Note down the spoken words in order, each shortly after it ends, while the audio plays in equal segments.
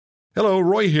Hello,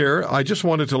 Roy here. I just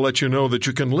wanted to let you know that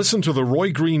you can listen to The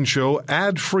Roy Green Show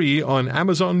ad-free on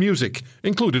Amazon Music,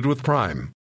 included with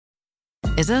Prime.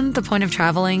 Isn't the point of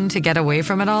traveling to get away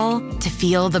from it all? To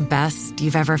feel the best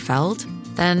you've ever felt?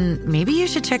 Then maybe you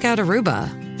should check out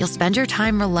Aruba. You'll spend your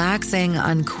time relaxing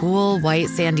on cool, white,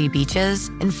 sandy beaches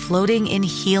and floating in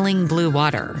healing blue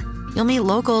water. You'll meet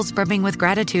locals brimming with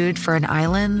gratitude for an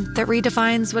island that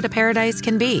redefines what a paradise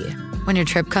can be. When your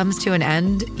trip comes to an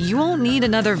end, you won't need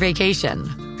another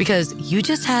vacation because you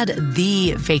just had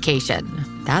the vacation.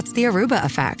 That's the Aruba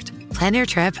effect. Plan your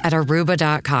trip at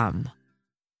Aruba.com.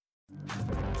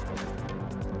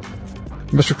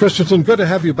 Mr. Christensen, good to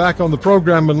have you back on the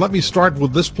program. And let me start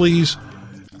with this, please.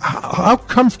 How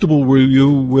comfortable were you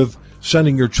with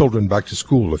sending your children back to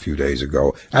school a few days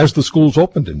ago as the schools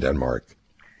opened in Denmark?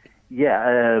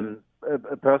 Yeah,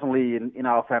 personally, in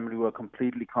our family, we're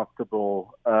completely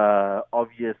comfortable.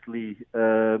 Obviously,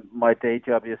 my day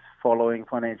job is following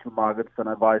financial markets and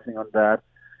advising on that.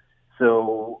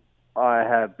 So I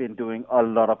have been doing a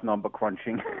lot of number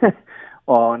crunching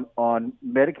on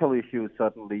medical issues,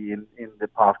 certainly in the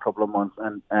past couple of months.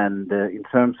 And in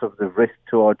terms of the risk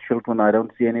to our children, I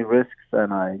don't see any risks,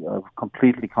 and I'm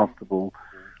completely comfortable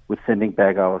with sending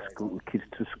back our kids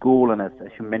to school. And as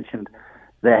you mentioned,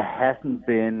 there hasn't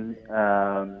been,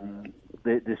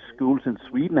 the schools in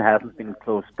Sweden hasn't been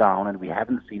closed down, and we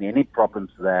haven't seen any problems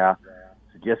there.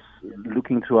 So just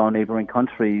looking to our neighboring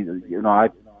country, I'm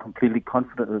completely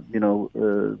confident,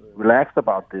 relaxed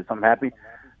about this. I'm happy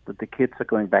that the kids are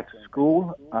going back to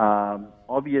school.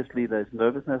 Obviously, there's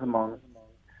nervousness among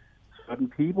certain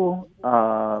people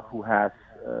who has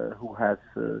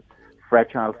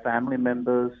fragile family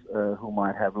members who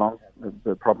might have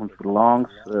problems with lungs,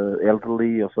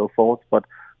 elderly, or so forth. But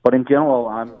in general,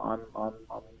 I'm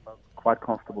quite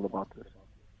comfortable about this.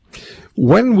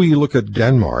 When we look at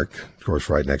Denmark, of course,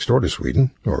 right next door to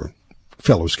Sweden, or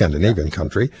fellow Scandinavian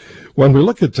country, when we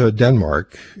look at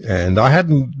Denmark, and I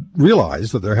hadn't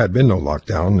realized that there had been no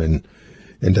lockdown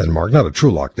in Denmark, not a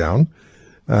true lockdown.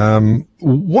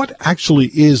 What actually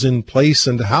is in place,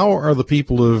 and how are the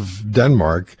people of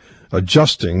Denmark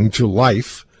adjusting to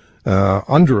life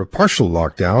under a partial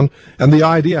lockdown? And the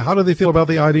idea, how do they feel about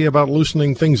the idea about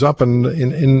loosening things up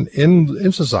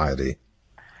in society?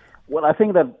 Well, I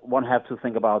think that one has to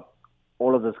think about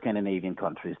all of the Scandinavian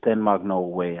countries, Denmark,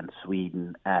 Norway, and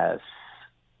Sweden, as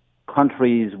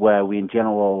countries where we in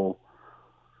general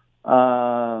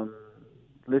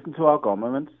listen to our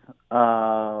governments,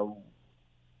 but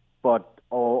are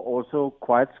also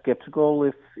quite skeptical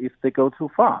if they go too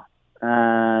far.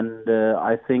 And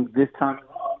I think this time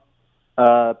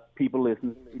people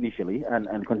listened initially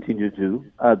and continue to.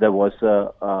 There was a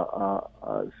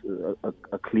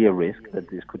clear risk that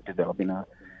this could develop in a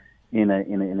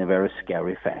very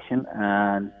scary fashion.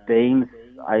 And Danes,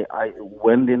 I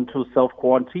went into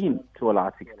self-quarantine to a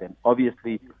large extent.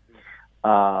 Obviously,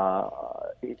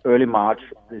 early March,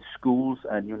 the schools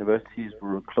and universities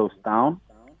were closed down.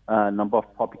 A number of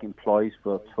public employees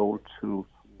were told to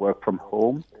work from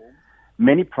home.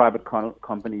 Many private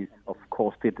companies, of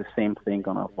course, did the same thing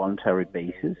on a voluntary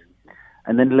basis.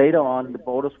 And then later on, the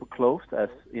borders were closed, as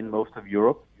in most of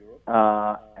Europe.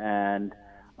 And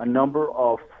a number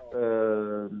of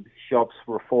shops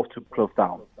were forced to close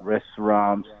down.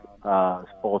 Restaurants,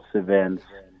 sports events,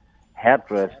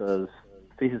 hairdressers,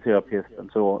 physiotherapists, and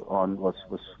so on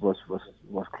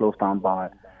was closed down by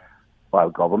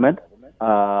government.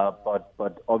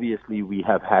 But obviously, we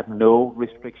have had no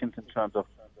restrictions in terms of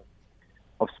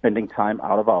spending time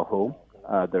out of our home.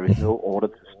 There is no order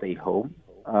to stay home,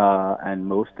 and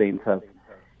most Danes have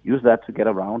used that to get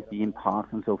around, be in parks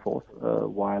and so forth,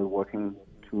 while working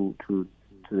to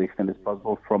the extent it's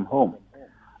possible from home.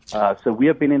 So we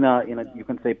have been in a you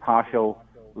can say partial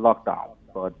lockdown,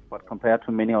 but compared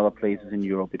to many other places in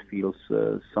Europe, it feels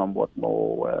somewhat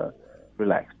more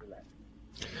relaxed.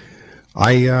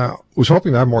 I was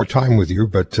hoping to have more time with you,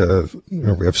 but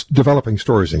we have developing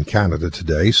stories in Canada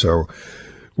today, so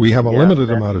we have a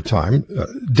limited amount of time.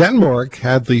 Denmark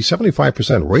had the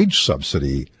 75% wage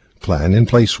subsidy plan in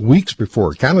place weeks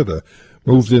before Canada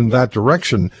moved in that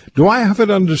direction. Do I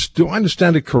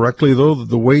understand it correctly, though, that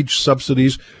the wage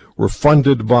subsidies were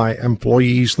funded by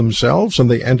employees themselves and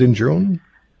they end in June?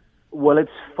 Well, it's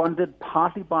funded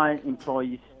partly by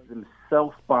employees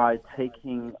themselves by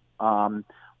taking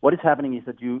what is happening is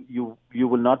that you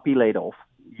will not be laid off.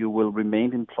 You will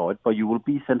remain employed, but you will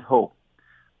be sent home.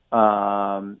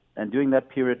 And during that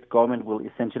period, government will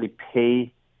essentially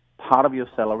pay part of your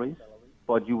salaries,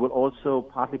 but you will also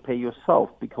partly pay yourself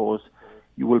because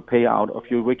you will pay out of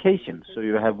your vacation. So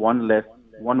you have 1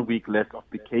 week less of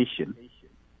vacation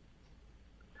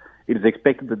It is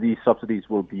expected that these subsidies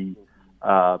will be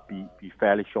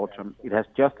fairly short-term. It has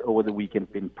just over the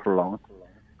weekend been prolonged.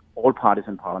 All parties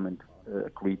in Parliament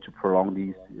agreed to prolong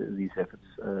these efforts,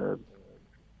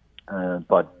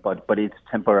 but it's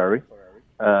temporary.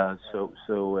 So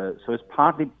it's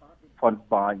partly funded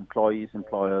by employees,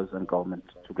 employers, and government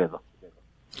together.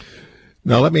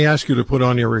 Now, let me ask you to put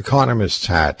on your economist's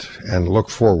hat and look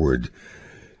forward.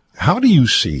 How do you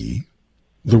see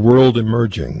the world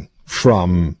emerging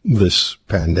from this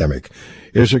pandemic?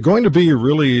 Is it going to be a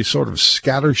really sort of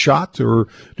scattershot, or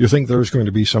do you think there's going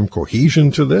to be some cohesion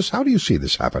to this? How do you see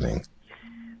this happening?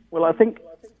 Well, I think,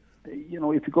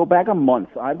 if you go back a month,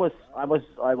 I was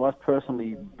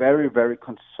personally very, very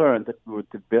concerned that we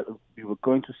were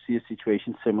going to see a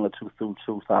situation similar to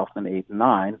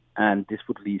 2008-9, and this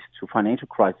would lead to financial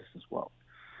crisis as well.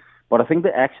 But I think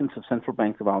the actions of central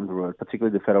banks around the world,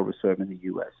 particularly the Federal Reserve in the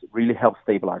U.S., really helped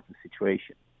stabilize the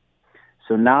situation.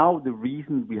 So now the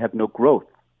reason we have no growth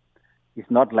is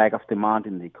not lack of demand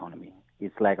in the economy,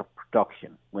 it's lack of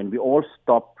production. When we all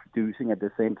stop producing at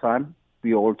the same time,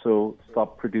 we also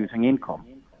stop producing income,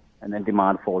 and then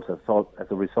demand falls as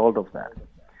a result of that.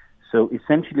 So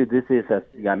essentially this is, as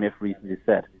the IMF recently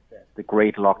said, the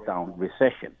great lockdown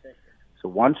recession. So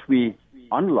once we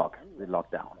unlock the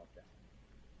lockdown,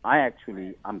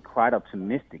 I'm quite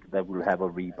optimistic that we'll have a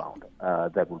rebound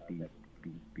that will be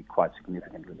quite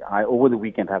significantly. I, over the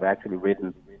weekend, have actually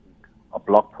written a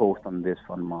blog post on this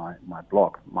on my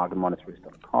blog,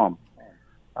 marketmonetarist.com,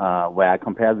 where I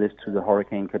compare this to the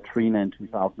Hurricane Katrina in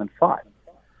 2005,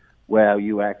 where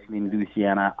you actually in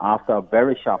Louisiana, after a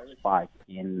very sharp spike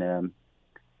in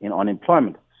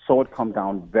unemployment, saw it come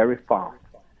down very fast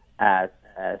as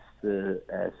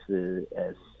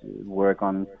work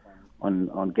on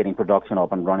getting production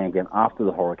up and running again after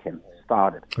the hurricane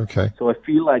started. Okay. So I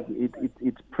feel like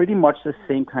it's pretty much the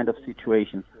same kind of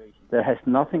situation. There has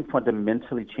nothing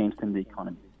fundamentally changed in the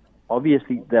economy.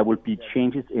 Obviously, there will be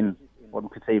changes in what we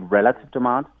could say relative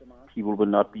demand. People will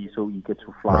not be so eager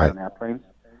to fly on airplanes.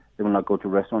 They will not go to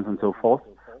restaurants and so forth.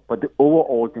 But the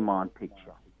overall demand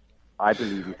picture, I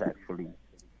believe, is actually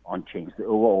unchanged. The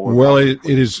overall. Well, it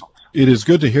is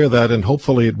good to hear that, and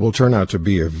hopefully it will turn out to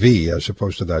be a V as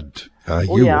opposed to that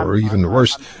or even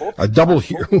worse, a double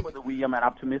U. I'm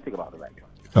optimistic about it, actually.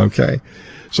 Okay.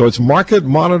 So it's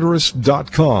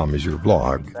marketmonetarist.com is your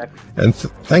blog. Exactly. And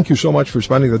thank you so much for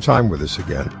spending the time with us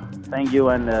again. Thank you,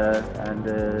 and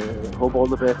hope all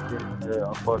the best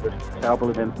for the terrible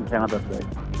events in Canada today.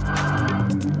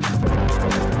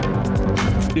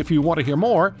 If you want to hear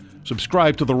more,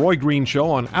 subscribe to The Roy Green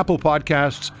Show on Apple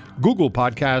Podcasts, Google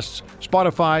Podcasts,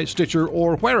 Spotify, Stitcher,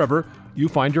 or wherever you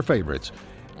find your favorites.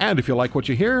 And if you like what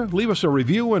you hear, leave us a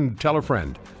review and tell a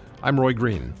friend. I'm Roy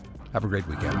Green. Have a great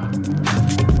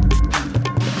weekend.